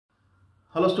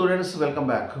Hello students, welcome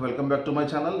back. Welcome back to my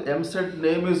channel. EAMCET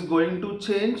name is going to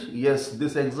change. Yes,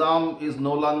 this exam is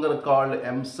no longer called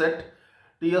EAMCET.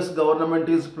 TS government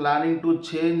is planning to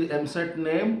change EAMCET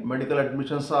name. Medical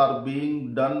admissions are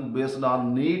being done based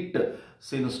on NEET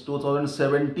since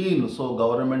 2017. So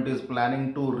government is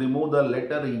planning to remove the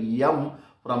letter M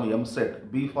from EAMCET.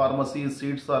 B pharmacy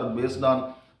seats are based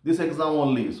on this exam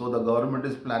only. So the government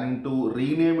is planning to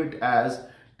rename it as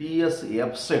TS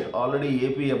EAMCET. Already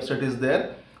AP EAMCET is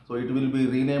there, so it will be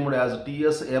renamed as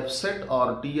TS EAMCET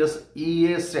or TS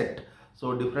EAMCET.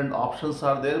 So different options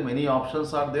are there, many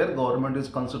options are there. Government is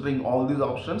considering all these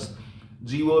options.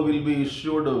 GO will be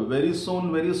issued very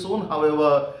soon,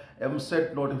 However,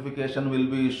 EAMCET notification will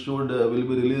be issued, will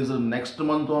be released next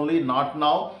month only, not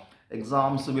now.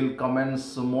 Exams will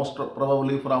commence most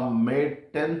probably from May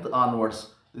 10th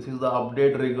onwards. This is the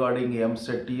update regarding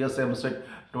EAMCET, TS EAMCET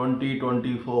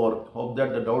 2024. Hope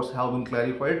that the doubts have been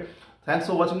clarified. Thanks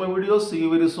for watching my videos. See you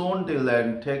very soon. Till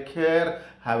then, take care.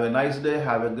 Have a nice day.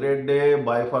 Have a great day.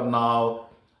 Bye for now.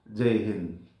 Jai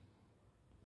Hind.